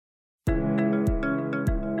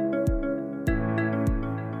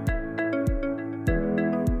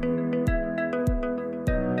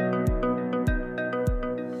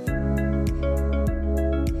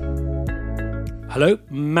Hello,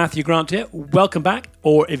 Matthew Grant here. Welcome back.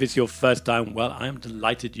 Or if it's your first time, well, I am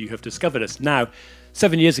delighted you have discovered us. Now,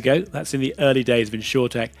 7 years ago, that's in the early days of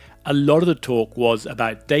InsurTech, a lot of the talk was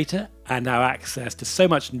about data and how access to so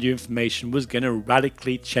much new information was going to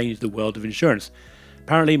radically change the world of insurance.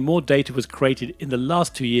 Apparently, more data was created in the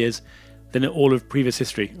last 2 years than in all of previous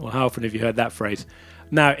history. Well, how often have you heard that phrase?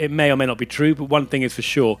 Now, it may or may not be true, but one thing is for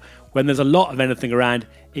sure. When there's a lot of anything around,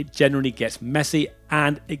 it generally gets messy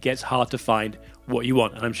and it gets hard to find what you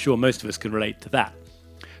want. And I'm sure most of us can relate to that.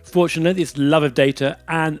 Fortunately, this love of data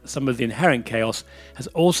and some of the inherent chaos has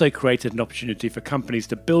also created an opportunity for companies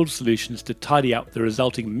to build solutions to tidy up the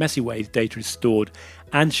resulting messy ways data is stored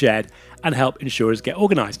and shared and help insurers get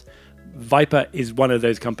organized. Viper is one of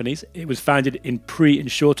those companies. It was founded in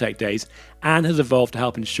pre-InsurTech days and has evolved to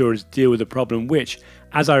help insurers deal with a problem which,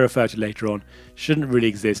 as I refer to later on, shouldn't really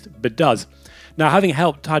exist, but does. Now, having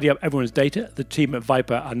helped tidy up everyone's data, the team at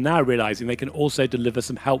Viper are now realizing they can also deliver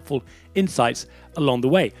some helpful insights along the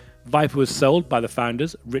way. Viper was sold by the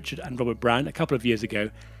founders, Richard and Robert Brown, a couple of years ago,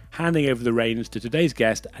 handing over the reins to today's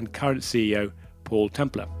guest and current CEO, Paul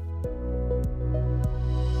Templer.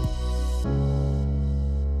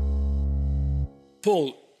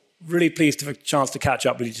 Paul, really pleased to have a chance to catch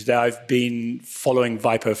up with you today. I've been following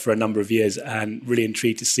Viper for a number of years and really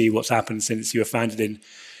intrigued to see what's happened since you were founded in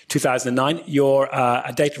 2009. You're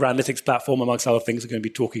a data analytics platform, amongst other things. We're going to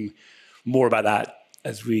be talking more about that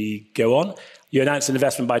as we go on. You announced an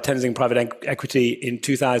investment by Tenzing Private Equity in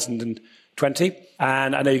 2020.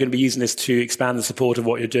 And I know you're going to be using this to expand the support of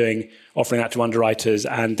what you're doing, offering that to underwriters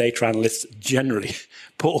and data analysts generally.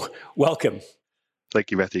 Paul, welcome.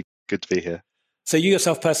 Thank you, Matthew. Good to be here. So you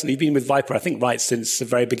yourself personally, you've been with Viper, I think, right since the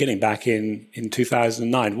very beginning, back in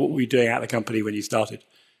 2009. What were you doing at the company when you started?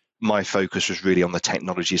 My focus was really on the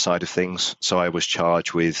technology side of things. So I was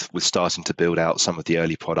charged with starting to build out some of the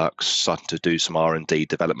early products, starting to do some R&D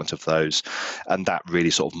development of those. And that really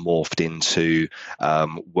sort of morphed into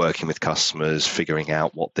working with customers, figuring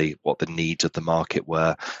out what the needs of the market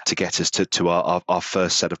were to get us to our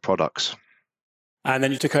first set of products. And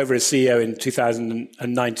then you took over as CEO in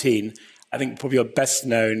 2019. I think probably you're best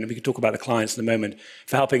known, we can talk about the clients in a moment,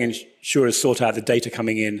 for helping insurers sort out the data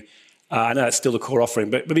coming in. I know that's still the core offering,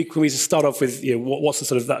 but maybe can we just start off with what's the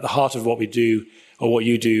sort of the heart of what we do or what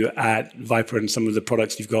you do at Viper and some of the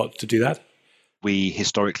products you've got to do that? We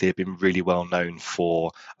historically have been really well known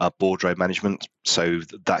for bordereau management. So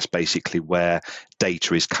that's basically where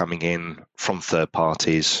data is coming in from third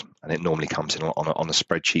parties, and it normally comes in on a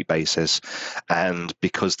spreadsheet basis. And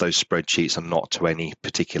because those spreadsheets are not to any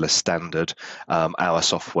particular standard, our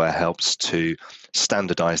software helps to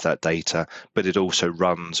standardize that data, but it also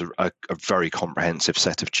runs a very comprehensive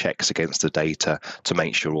set of checks against the data to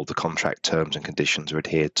make sure all the contract terms and conditions are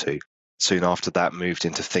adhered to. Soon after that, moved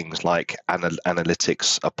into things like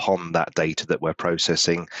analytics upon that data that we're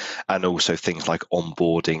processing, and also things like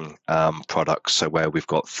onboarding products. So where we've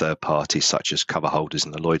got third parties such as cover holders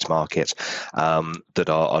in the Lloyd's market that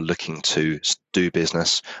are looking to do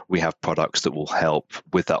business, we have products that will help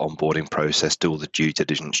with that onboarding process, do all the due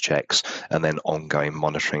diligence checks, and then ongoing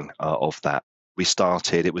monitoring of that. We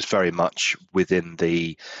started, it was very much within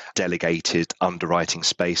the delegated underwriting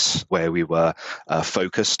space where we were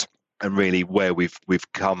focused. And really, where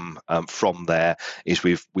we've come from there is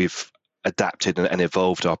we've adapted and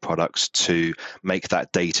evolved our products to make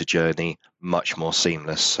that data journey much more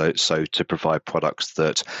seamless. So to provide products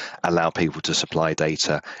that allow people to supply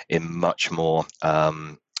data in much more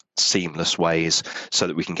seamless ways, so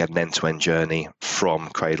that we can get an end-to-end journey from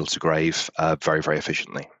cradle to grave very, very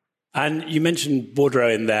efficiently. And you mentioned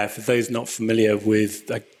bordereau in there. For those not familiar with,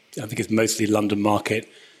 I think it's mostly London market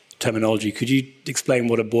terminology. Could you explain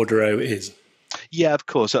what a bordereau is? Yeah, of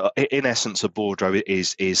course. In essence, a bordereau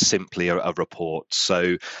is simply a report.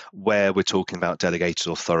 So where we're talking about delegated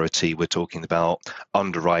authority, we're talking about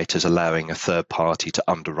underwriters allowing a third party to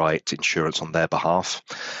underwrite insurance on their behalf.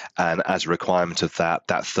 And as a requirement of that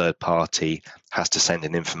third party has to send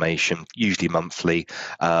in information, usually monthly,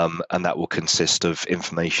 and that will consist of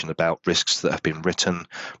information about risks that have been written,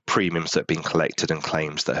 premiums that have been collected, and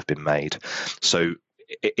claims that have been made. So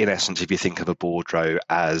in essence, if you think of a bordereau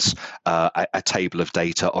as a table of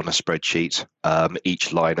data on a spreadsheet,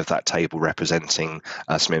 each line of that table representing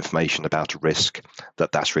some information about a risk,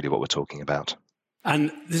 that's really what we're talking about.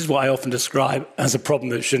 And this is what I often describe as a problem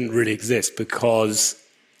that shouldn't really exist, because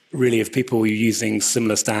really if people were using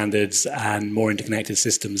similar standards and more interconnected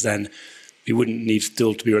systems, then we wouldn't need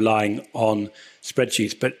still to be relying on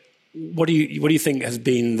spreadsheets. But what do you think has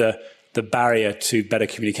been the barrier to better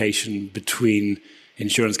communication between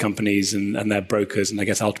insurance companies and their brokers and I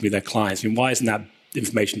guess ultimately their clients? I mean, why isn't that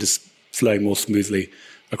information just flowing more smoothly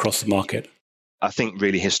across the market? I think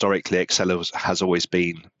really historically, Excel has always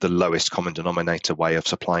been the lowest common denominator way of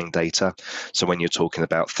supplying data. So when you're talking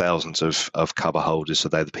about thousands of cover holders, so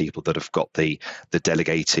they're the people that have got the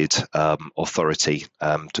delegated authority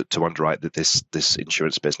to underwrite this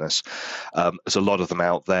insurance business. There's a lot of them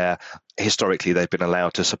out there. Historically, they've been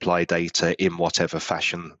allowed to supply data in whatever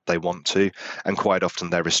fashion they want to, and quite often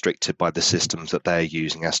they're restricted by the systems that they're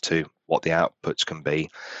using as to what the outputs can be.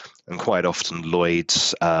 And quite often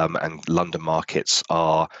Lloyd's and London markets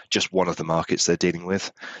are just one of the markets they're dealing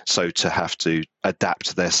with. So to have to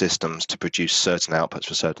adapt their systems to produce certain outputs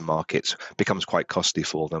for certain markets becomes quite costly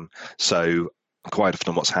for them. So quite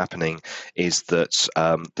often what's happening is that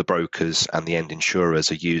the brokers and the end insurers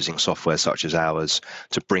are using software such as ours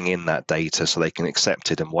to bring in that data so they can accept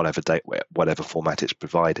it in whatever format it's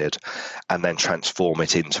provided, and then transform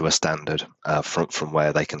it into a standard from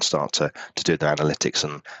where they can start to do their analytics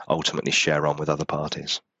and ultimately share on with other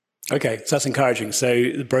parties. Okay, so that's encouraging. So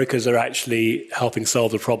the brokers are actually helping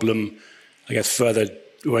solve the problem, I guess, further,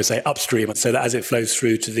 or I say upstream, so that as it flows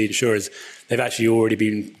through to the insurers, they've actually already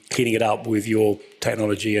been cleaning it up with your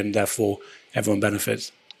technology, and therefore everyone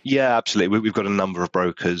benefits. Yeah, absolutely. We've got a number of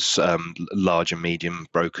brokers, large and medium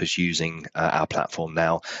brokers, using our platform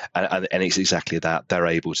now, and it's exactly that. They're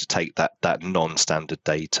able to take that non-standard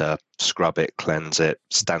data, scrub it, cleanse it,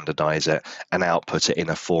 standardize it, and output it in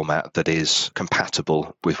a format that is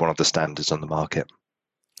compatible with one of the standards on the market.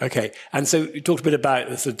 Okay, and so you talked a bit about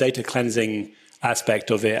the sort of data cleansing aspect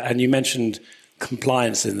of it, and you mentioned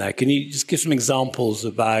compliance in there. Can you just give some examples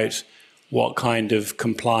about what kind of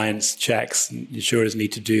compliance checks insurers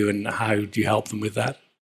need to do, and how do you help them with that?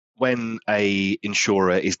 When a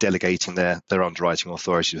insurer is delegating their underwriting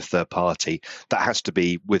authority to a third party, that has to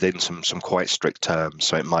be within some quite strict terms.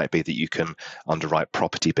 So it might be that you can underwrite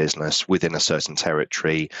property business within a certain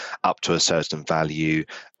territory, up to a certain value,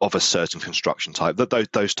 of a certain construction type.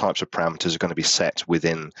 Those types of parameters are going to be set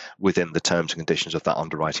within the terms and conditions of that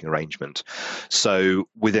underwriting arrangement. So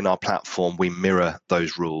within our platform, we mirror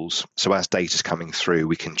those rules. So as data is coming through,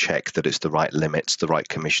 we can check that it's the right limits, the right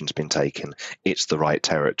commission's been taken, it's the right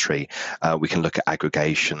territory. We can look at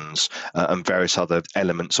aggregations and various other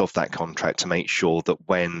elements of that contract to make sure that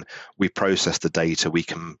when we process the data, we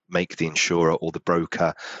can make the insurer or the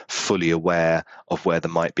broker fully aware of where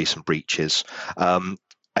there might be some breaches.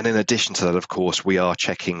 And in addition to that, of course, we are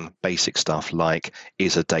checking basic stuff like,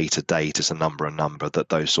 is a date a date, is a number,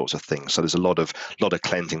 those sorts of things. So there's a lot of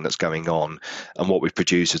cleansing that's going on. And what we've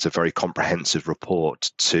produced is a very comprehensive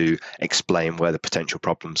report to explain where the potential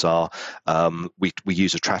problems are. We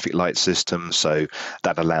use a traffic light system, so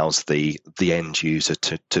that allows the end user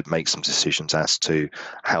to make some decisions as to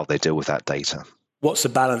how they deal with that data. What's the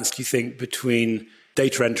balance, do you think, between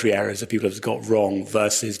data entry errors that people have got wrong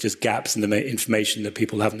versus just gaps in the information that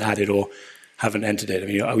people haven't added or haven't entered it? I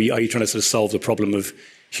mean, are you trying to sort of solve the problem of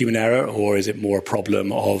human error, or is it more a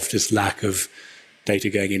problem of just lack of data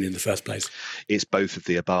going in the first place? It's both of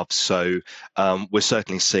the above. So we're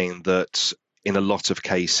certainly seeing that in a lot of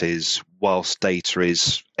cases, whilst data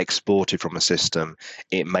is exported from a system,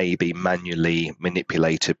 it may be manually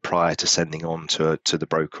manipulated prior to sending on to the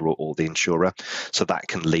broker or the insurer. So that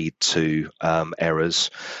can lead to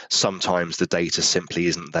errors. Sometimes the data simply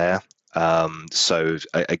isn't there. So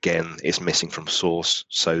again, it's missing from source.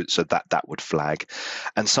 So that would flag.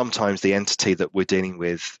 And sometimes the entity that we're dealing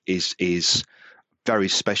with is very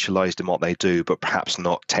specialized in what they do, but perhaps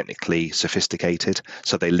not technically sophisticated.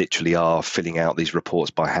 So they literally are filling out these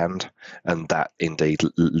reports by hand, and that indeed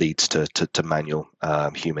leads to manual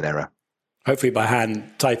human error. Hopefully by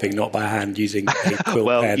hand typing, not by hand using a quill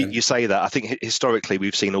well, pen. You say that. I think historically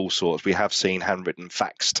we've seen all sorts. We have seen handwritten,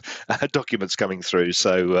 faxed documents coming through.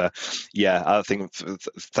 So, I think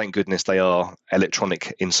thank goodness they are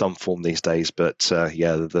electronic in some form these days. But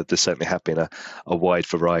there certainly have been a wide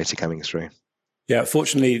variety coming through. Yeah,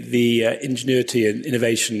 fortunately, the ingenuity and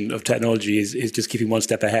innovation of technology is just keeping one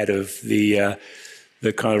step ahead of the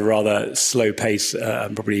kind of rather slow pace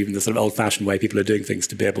and probably even the sort of old-fashioned way people are doing things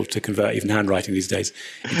to be able to convert even handwriting these days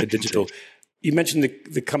into digital. You mentioned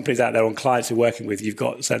the companies out there on clients you're working with. You've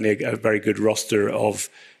got certainly a very good roster of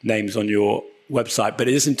names on your website, but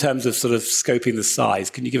it is in terms of sort of scoping the size.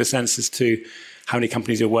 Can you give a sense as to how many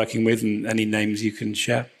companies you're working with and any names you can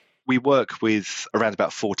share? We work with around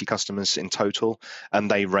about 40 customers in total, and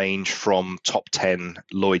they range from top 10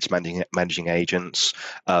 Lloyd's managing agents,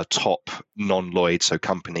 top non-Lloyd, so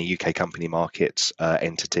UK company markets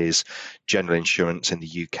entities, general insurance in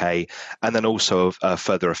the UK, and then also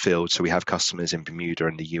further afield. So we have customers in Bermuda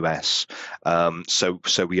and the US. So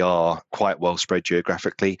we are quite well spread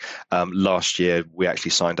geographically. Last year, we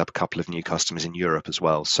actually signed up a couple of new customers in Europe as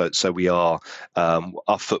well. So we are,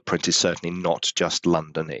 our footprint is certainly not just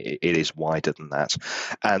London. It is wider than that.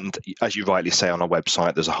 And as you rightly say, on our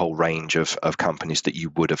website, there's a whole range of companies that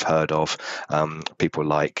you would have heard of, people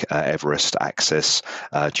like Everest, Axis,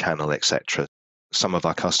 Channel, etc. Some of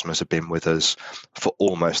our customers have been with us for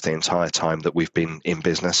almost the entire time that we've been in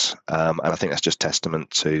business. And I think that's just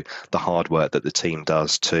testament to the hard work that the team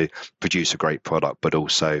does to produce a great product, but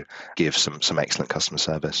also give some excellent customer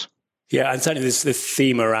service. Yeah, and certainly this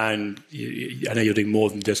theme around, I know you're doing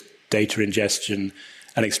more than just data ingestion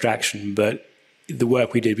and extraction, but the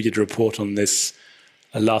work we did a report on this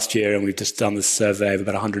last year, and we've just done this survey of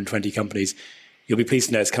about 120 companies. You'll be pleased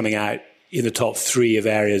to know it's coming out in the top 3 of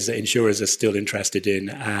areas that insurers are still interested in,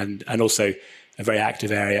 and also a very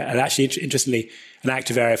active area. And actually, interestingly, an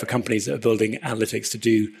active area for companies that are building analytics to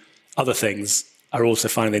do other things are also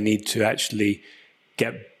finding they need to actually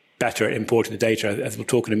get better at importing the data. As we'll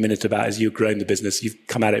talk in a minute about, as you've grown the business, you've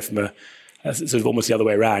come at it from a sort of almost the other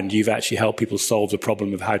way around. You've actually helped people solve the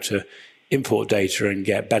problem of how to import data and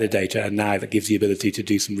get better data, and now that gives you the ability to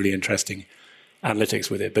do some really interesting analytics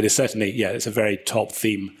with it. But it's certainly, it's a very top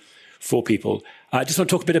theme for people. I just want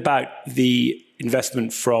to talk a bit about the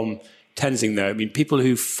investment from Tenzing, though. I mean, people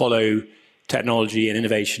who follow technology and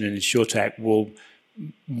innovation and insurtech will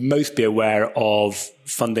most be aware of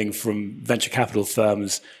funding from venture capital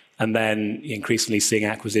firms, and then increasingly seeing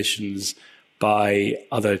acquisitions by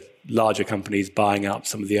other larger companies buying up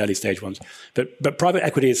some of the early stage ones. But private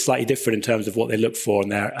equity is slightly different in terms of what they look for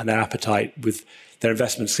and their appetite with their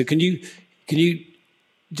investments. So can you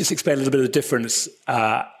just explain a little bit of the difference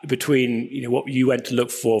between what you went to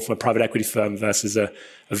look for from a private equity firm versus a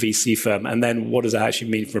VC firm, and then what does that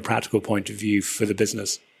actually mean from a practical point of view for the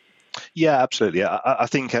business? Yeah, absolutely. I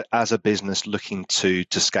think as a business looking to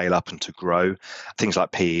scale up and to grow, things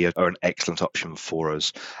like PE are an excellent option for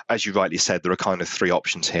us. As you rightly said, there are kind of 3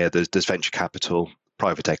 options here. There's venture capital,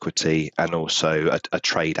 private equity, and also a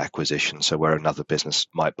trade acquisition, so where another business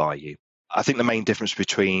might buy you. I think the main difference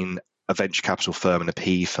between a venture capital firm and a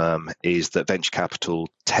PE firm is that venture capital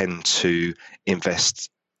tend to invest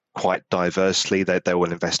quite diversely. They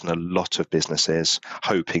will invest in a lot of businesses,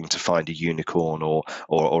 hoping to find a unicorn or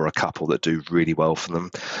a couple that do really well for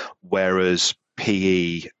them. Whereas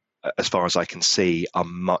PE, as far as I can see, are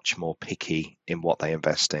much more picky in what they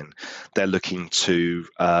invest in. They're looking to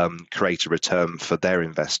create a return for their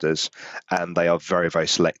investors, and they are very, very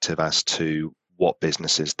selective as to what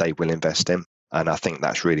businesses they will invest in. And I think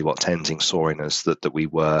that's really what Tenzing saw in us, that we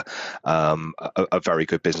were a very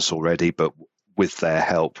good business already, but with their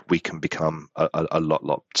help, we can become a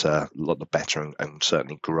lot better and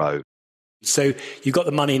certainly grow. So you've got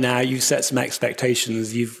the money now. You've set some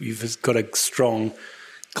expectations. You've got a strong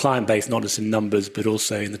client base, not just in numbers, but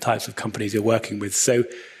also in the types of companies you're working with. So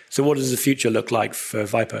what does the future look like for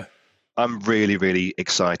Viper? I'm really, really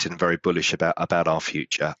excited and very bullish about our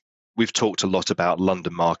future. We've talked a lot about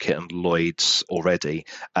London market and Lloyd's already,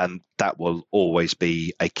 and that will always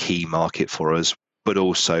be a key market for us. But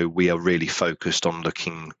also we are really focused on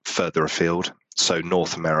looking further afield. So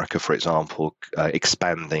North America, for example,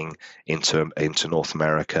 expanding into North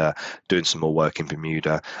America, doing some more work in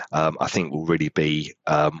Bermuda, I think will really be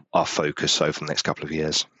our focus over the next couple of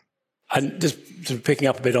years. And just sort of picking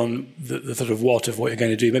up a bit on the sort of what you're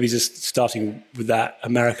going to do, maybe just starting with that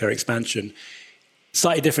America expansion.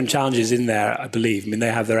 Slightly different challenges in there, I believe. I mean,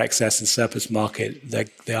 they have their excess and surplus market.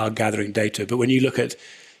 They are gathering data. But when you look at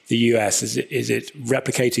the US, is it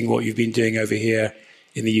replicating what you've been doing over here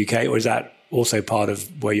in the UK, or is that also part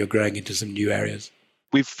of where you're growing into some new areas?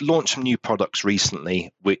 We've launched some new products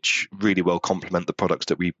recently, which really well complement the products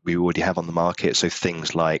that we already have on the market. So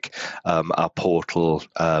things like our portal,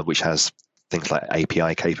 which has things like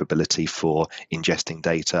API capability for ingesting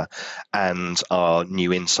data, and our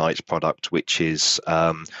new Insights product, which is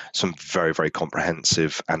some very, very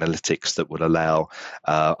comprehensive analytics that will allow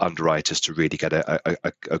underwriters to really get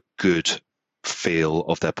a good feel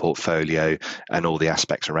of their portfolio and all the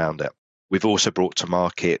aspects around it. We've also brought to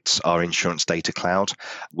market our Insurance Data Cloud,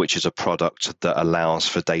 which is a product that allows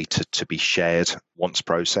for data to be shared once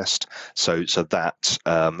processed. So that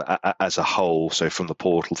as a whole, so from the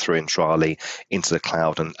portal through Intrali into the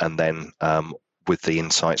cloud and then with the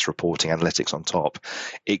insights, reporting, analytics on top,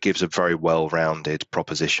 it gives a very well-rounded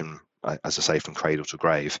proposition, as I say, from cradle to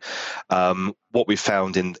grave. What we've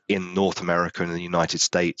found in North America and the United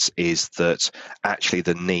States is that actually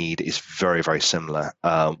the need is very, very similar,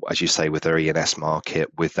 as you say, with their E&S market,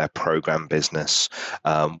 with their program business,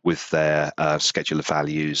 with their scheduler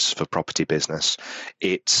values for property business.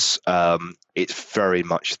 It's very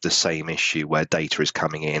much the same issue where data is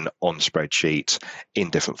coming in on spreadsheets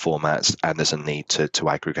in different formats, and there's a need to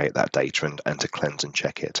aggregate that data and to cleanse and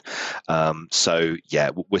check it. So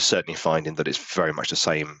yeah, we're certainly finding that it's very much the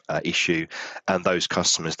same issue, and those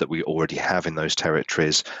customers that we already have in those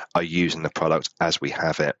territories are using the product as we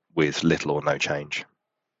have it with little or no change.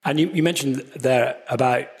 And you mentioned there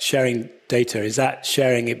about sharing data. Is that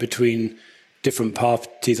sharing it between different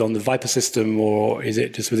parties on the Viper system, or is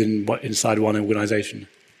it just inside one organization?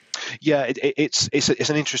 Yeah, it's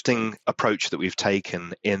an interesting approach that we've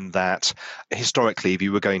taken, in that historically, if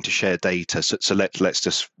you were going to share data, so let's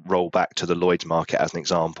just roll back to the Lloyd's market as an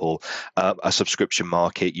example. A subscription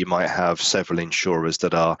market, you might have several insurers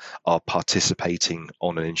that are participating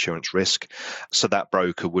on an insurance risk. So that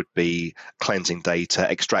broker would be cleansing data,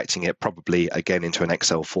 extracting it probably again into an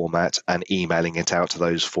Excel format, and emailing it out to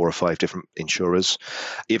those 4 or 5 different insurers.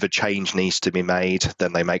 If a change needs to be made,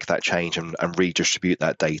 then they make that change and redistribute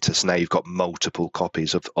that data. So now you've got multiple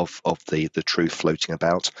copies of the truth floating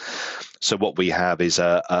about. So what we have is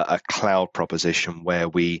a cloud proposition where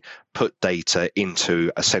we put data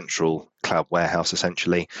into a central cloud warehouse,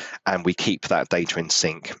 essentially, and we keep that data in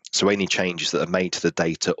sync. So any changes that are made to the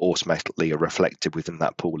data automatically are reflected within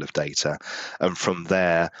that pool of data. And from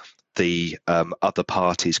there, the other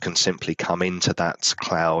parties can simply come into that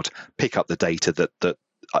cloud, pick up the data that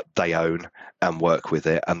they own and work with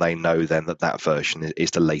it, and they know then that version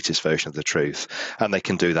is the latest version of the truth, and they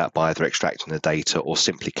can do that by either extracting the data or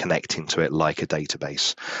simply connecting to it like a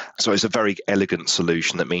database. So it's a very elegant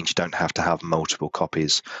solution that means you don't have to have multiple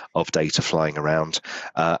copies of data flying around,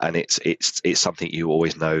 and it's something you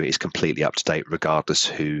always know is completely up to date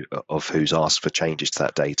regardless of who's asked for changes to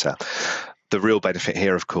that data. The real benefit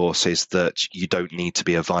here, of course, is that you don't need to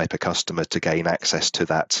be a Viper customer to gain access to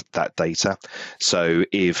that data. So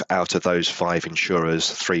if out of those 5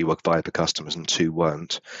 insurers, 3 were Viper customers and 2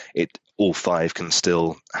 weren't, all 5 can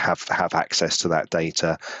still have access to that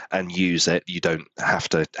data and use it. You don't have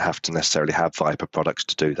to necessarily have Viper products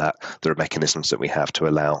to do that. There are mechanisms that we have to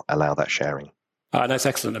allow that sharing. That's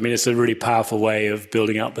excellent. I mean, it's a really powerful way of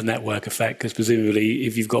building up the network effect, because presumably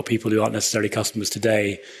if you've got people who aren't necessarily customers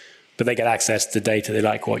today, but they get access to data, they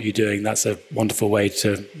like what you're doing, that's a wonderful way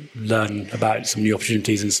to learn about some new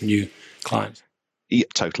opportunities and some new clients. Yeah,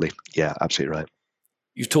 totally. Yeah, absolutely right.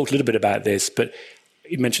 You've talked a little bit about this, but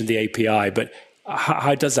you mentioned the API, but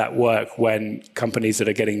how does that work when companies that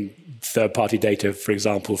are getting third-party data, for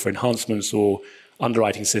example, for enhancements or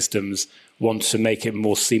underwriting systems, want to make it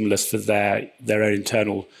more seamless for their own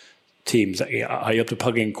internal teams? Are you able to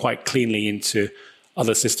plug in quite cleanly into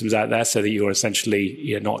other systems out there so that you're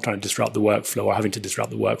essentially not trying to disrupt the workflow or having to disrupt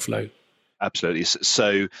the workflow? Absolutely.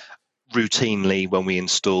 So routinely, when we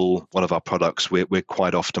install one of our products, we're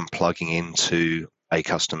quite often plugging into a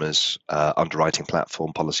customer's underwriting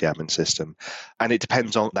platform, policy admin system. And it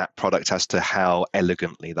depends on that product as to how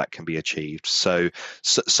elegantly that can be achieved. So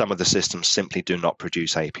some of the systems simply do not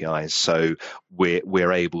produce APIs. So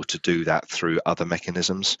we're able to do that through other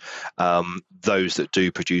mechanisms. Those that do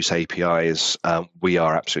produce APIs, we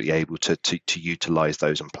are absolutely able to utilize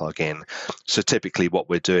those and plug in. So typically what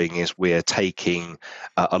we're doing is we're taking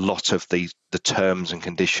a lot of the terms and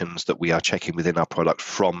conditions that we are checking within our product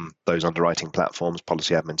from those underwriting platforms,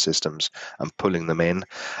 policy admin systems, and pulling them in.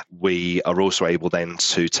 We are also able then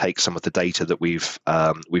to take some of the data that we've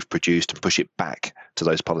produced and push it back to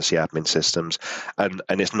those policy admin systems. And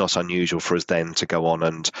it's not unusual for us then to go on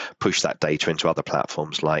and push that data into other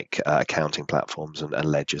platforms like accounting platforms and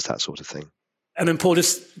ledgers, that sort of thing. And then Paul,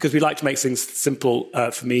 just because we like to make things simple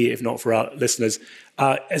for me, if not for our listeners,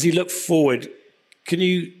 as you look forward, can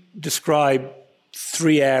you describe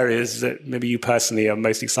 3 areas that maybe you personally are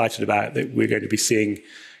most excited about that we're going to be seeing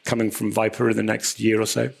coming from Viper in the next year or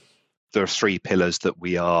so? There are 3 pillars that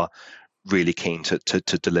we are really keen to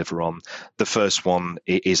deliver on. The first one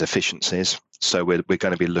is efficiencies. So we're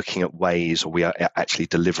going to be looking at ways, or we are actually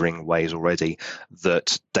delivering ways already,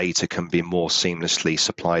 that data can be more seamlessly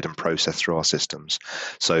supplied and processed through our systems.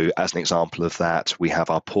 So as an example of that, we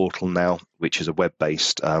have our portal now, which is a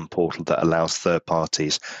web-based portal that allows third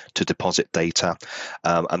parties to deposit data.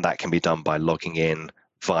 And that can be done by logging in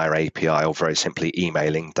via API or very simply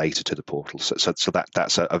emailing data to the portal. So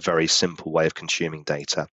that's a very simple way of consuming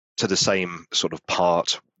data. To the same sort of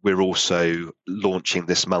part, we're also launching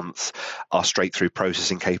this month our straight-through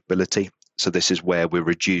processing capability. So this is where we're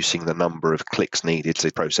reducing the number of clicks needed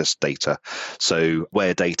to process data. So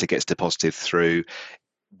where data gets deposited through,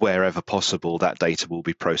 wherever possible, that data will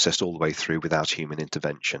be processed all the way through without human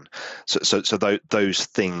intervention. So those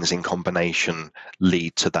things in combination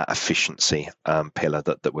lead to that efficiency pillar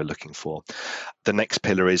that we're looking for. The next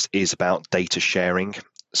pillar is about data sharing.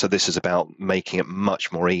 So this is about making it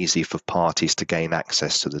much more easy for parties to gain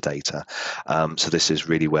access to the data. So this is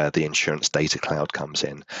really where the insurance data cloud comes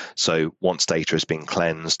in. So once data has been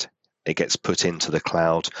cleansed, it gets put into the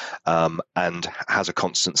cloud and has a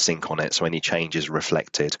constant sync on it, so any changes are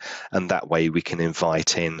reflected. And that way we can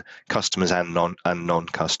invite in customers and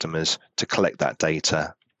non-customers to collect that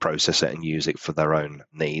data, process it and use it for their own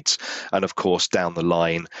needs. And of course, down the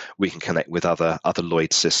line, we can connect with other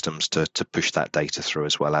Lloyd's systems to push that data through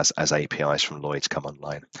as well as APIs from Lloyd's come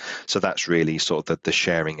online. So that's really sort of the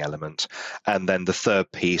sharing element. And then the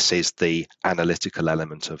third piece is the analytical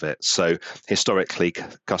element of it. So historically,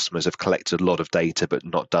 customers have collected a lot of data but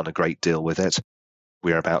not done a great deal with it.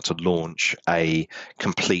 We're about to launch a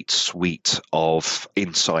complete suite of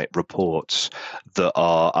insight reports that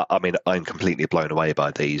are, I mean, I'm completely blown away by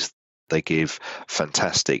these. They give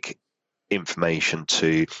fantastic information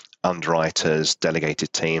to underwriters,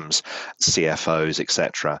 delegated teams, CFOs,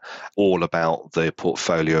 etc., all about the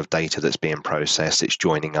portfolio of data that's being processed. It's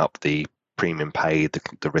joining up the premium paid,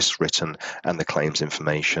 the risks written, and the claims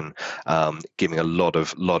information, giving a lot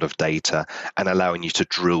of data and allowing you to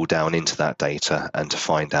drill down into that data and to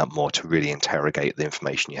find out more, to really interrogate the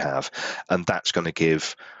information you have. And that's going to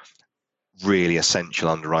give really essential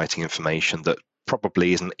underwriting information that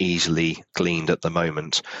probably isn't easily gleaned at the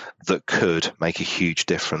moment, that could make a huge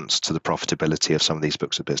difference to the profitability of some of these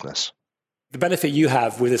books of business. The benefit you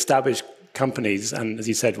have with established companies, and as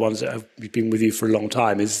you said, ones that have been with you for a long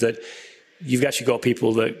time, is that you've actually got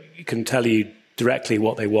people that can tell you directly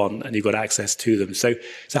what they want and you've got access to them. So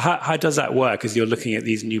how does that work as you're looking at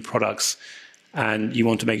these new products and you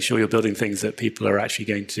want to make sure you're building things that people are actually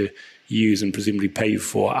going to use and presumably pay you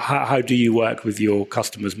for? How do you work with your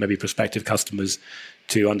customers, maybe prospective customers,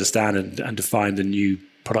 to understand and define the new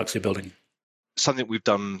products you're building? Something we've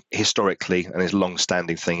done historically and is a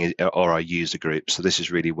long-standing thing are our user groups. So this is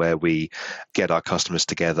really where we get our customers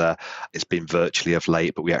together. It's been virtually of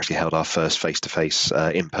late, but we actually held our first face-to-face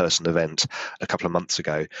in-person event a couple of months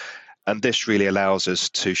ago. And this really allows us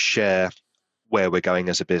to share where we're going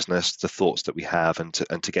as a business, the thoughts that we have, and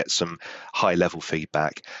to get some high-level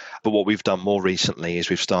feedback. But what we've done more recently is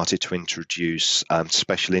we've started to introduce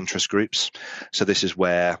special interest groups. So this is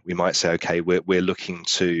where we might say, okay, we're looking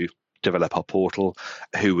to develop our portal,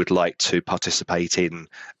 who would like to participate in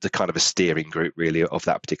the kind of a steering group really of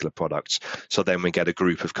that particular product. So then we get a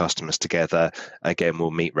group of customers together. Again, we'll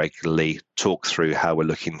meet regularly, talk through how we're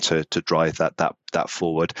looking to drive that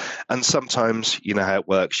forward. And sometimes, you know how it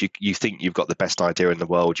works, you think you've got the best idea in the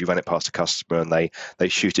world, you run it past a customer and they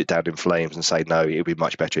shoot it down in flames and say, no, it would be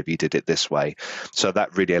much better if you did it this way. So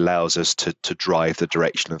that really allows us to drive the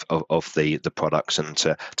direction of the products and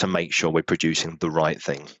to make sure we're producing the right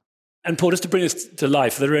thing. And Paul, just to bring this to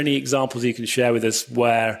life, are there any examples you can share with us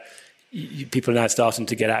where people are now starting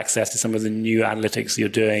to get access to some of the new analytics you're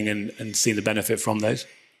doing and seeing the benefit from those?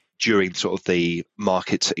 During sort of the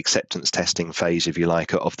market acceptance testing phase, if you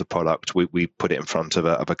like, of the product, we put it in front of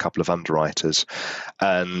a couple of underwriters,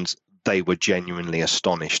 and they were genuinely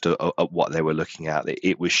astonished at what they were looking at.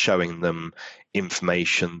 It was showing them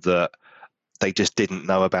information that they just didn't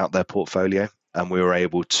know about their portfolio. And we were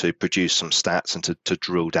able to produce some stats and to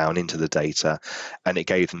drill down into the data. And it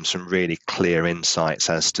gave them some really clear insights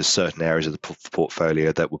as to certain areas of the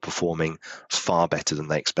portfolio that were performing far better than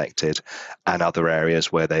they expected, and other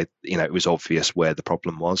areas where it was obvious where the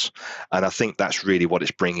problem was. And I think that's really what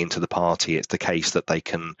it's bringing to the party. It's the case that they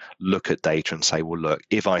can look at data and say, well, look,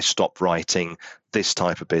 if I stop writing this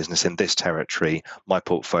type of business in this territory, my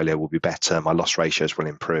portfolio will be better, my loss ratios will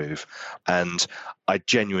improve. And I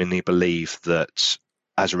genuinely believe that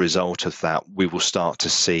as a result of that, we will start to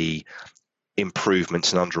see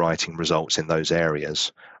improvements in underwriting results in those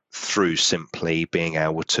areas through simply being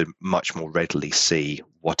able to much more readily see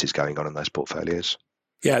what is going on in those portfolios.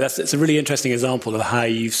 Yeah, it's a really interesting example of how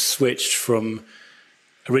you've switched from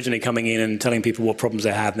originally coming in and telling people what problems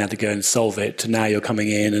they have and how to go and solve it, to now you're coming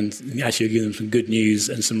in and actually giving them some good news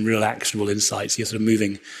and some real actionable insights. You're sort of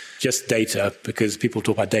moving just data, because people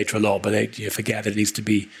talk about data a lot, but they forget that it needs to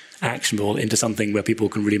be actionable, into something where people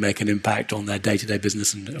can really make an impact on their day-to-day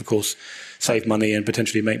business and, of course, save money and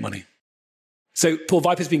potentially make money. So, Paul,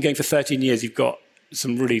 Viper's been going for 13 years. You've got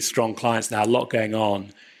some really strong clients now, a lot going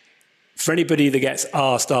on. For anybody that gets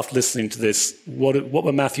asked after listening to this, what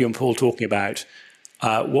were Matthew and Paul talking about?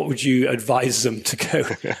 What would you advise them to go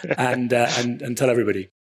and tell everybody?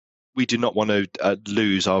 We do not want to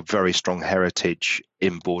lose our very strong heritage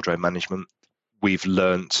in boardroom management. We've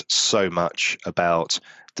learnt so much about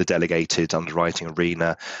the delegated underwriting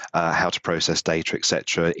arena, how to process data,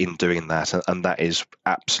 etc. in doing that. And that is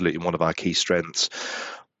absolutely one of our key strengths.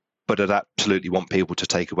 But I'd absolutely want people to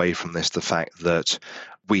take away from this the fact that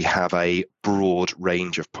we have a broad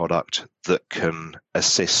range of product that can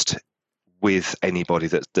assist with anybody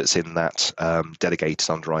that's in that delegated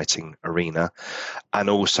underwriting arena, and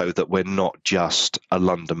also that we're not just a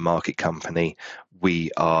London market company, we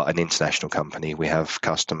are an international company. We have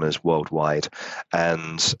customers worldwide,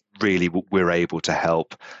 and really we're able to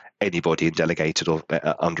help anybody in delegated or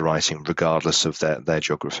underwriting regardless of their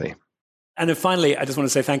geography. And then finally, I just want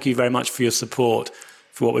to say thank you very much for your support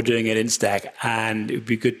for what we're doing at Instech, and it would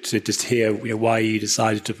be good to just hear why you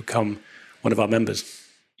decided to become one of our members.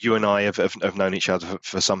 You and I have known each other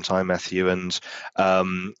for some time, Matthew, and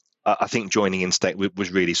I think joining Instech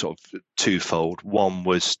was really sort of twofold. One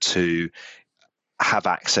was to have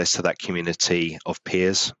access to that community of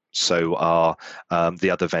peers, so our the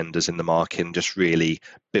other vendors in the market, and just really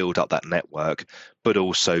build up that network, but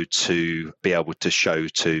also to be able to show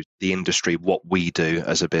to the industry what we do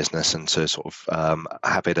as a business, and to sort of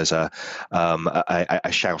have it as a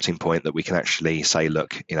shouting point that we can actually say,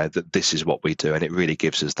 look, that this is what we do, and it really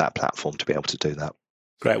gives us that platform to be able to do that.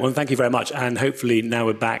 Great. Well, thank you very much, and hopefully now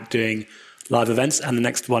we're back doing live events, and the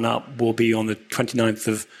next one up will be on the 29th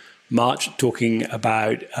of March, talking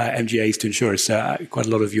about MGAs to insurers. So quite a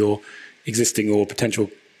lot of your existing or potential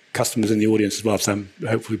customers in the audience as well. So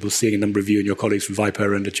hopefully we'll see a number of you and your colleagues from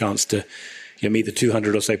Viper, and a chance to meet the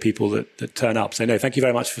 200 or so people that turn up. So no, thank you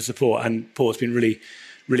very much for support. And Paul, it's been really,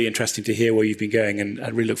 really interesting to hear where you've been going, and I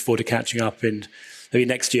really look forward to catching up in maybe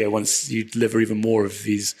next year once you deliver even more of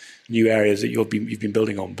these new areas that you've been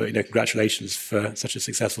building on. But congratulations for such a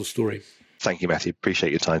successful story. Thank you, Matthew.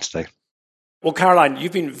 Appreciate your time today. Well, Caroline,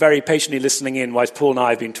 you've been very patiently listening in whilst Paul and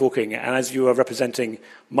I have been talking, and as you are representing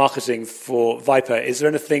marketing for Viper, is there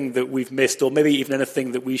anything that we've missed, or maybe even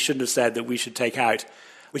anything that we shouldn't have said that we should take out,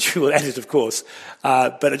 which we will edit, of course,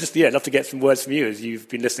 but I'd love to get some words from you as you've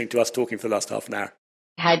been listening to us talking for the last half an hour.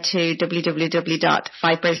 Head to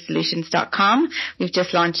www.vipersolutions.com. We've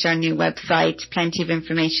just launched our new website, plenty of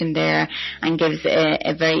information there, and gives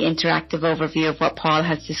a very interactive overview of what Paul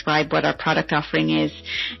has described, what our product offering is.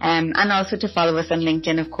 And also to follow us on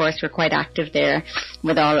LinkedIn, of course. We're quite active there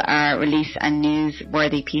with all our release and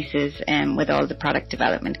news-worthy pieces, with all the product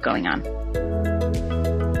development going on.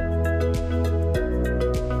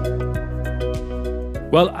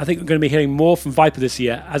 Well, I think we're going to be hearing more from Viper this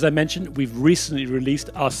year. As I mentioned, we've recently released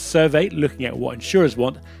our survey looking at what insurers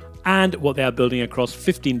want and what they are building across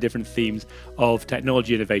 15 different themes of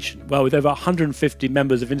technology innovation. Well, with over 150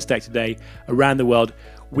 members of Instech today around the world,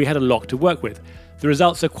 we had a lot to work with. The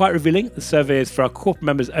results are quite revealing. The survey is for our corporate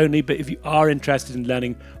members only, but if you are interested in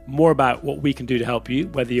learning more about what we can do to help you,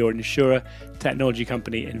 whether you're an insurer, technology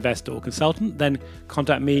company, investor or consultant, then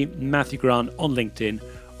contact me, Matthew Grant, on LinkedIn,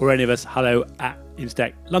 or any of us,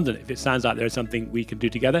 hello@Instech London. If it sounds like there is something we can do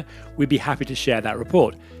together, we'd be happy to share that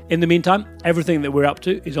report. In the meantime, everything that we're up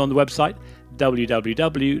to is on the website,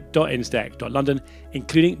 www.instech.london,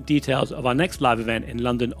 including details of our next live event in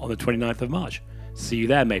London on the 29th of March. See you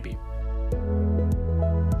there, maybe.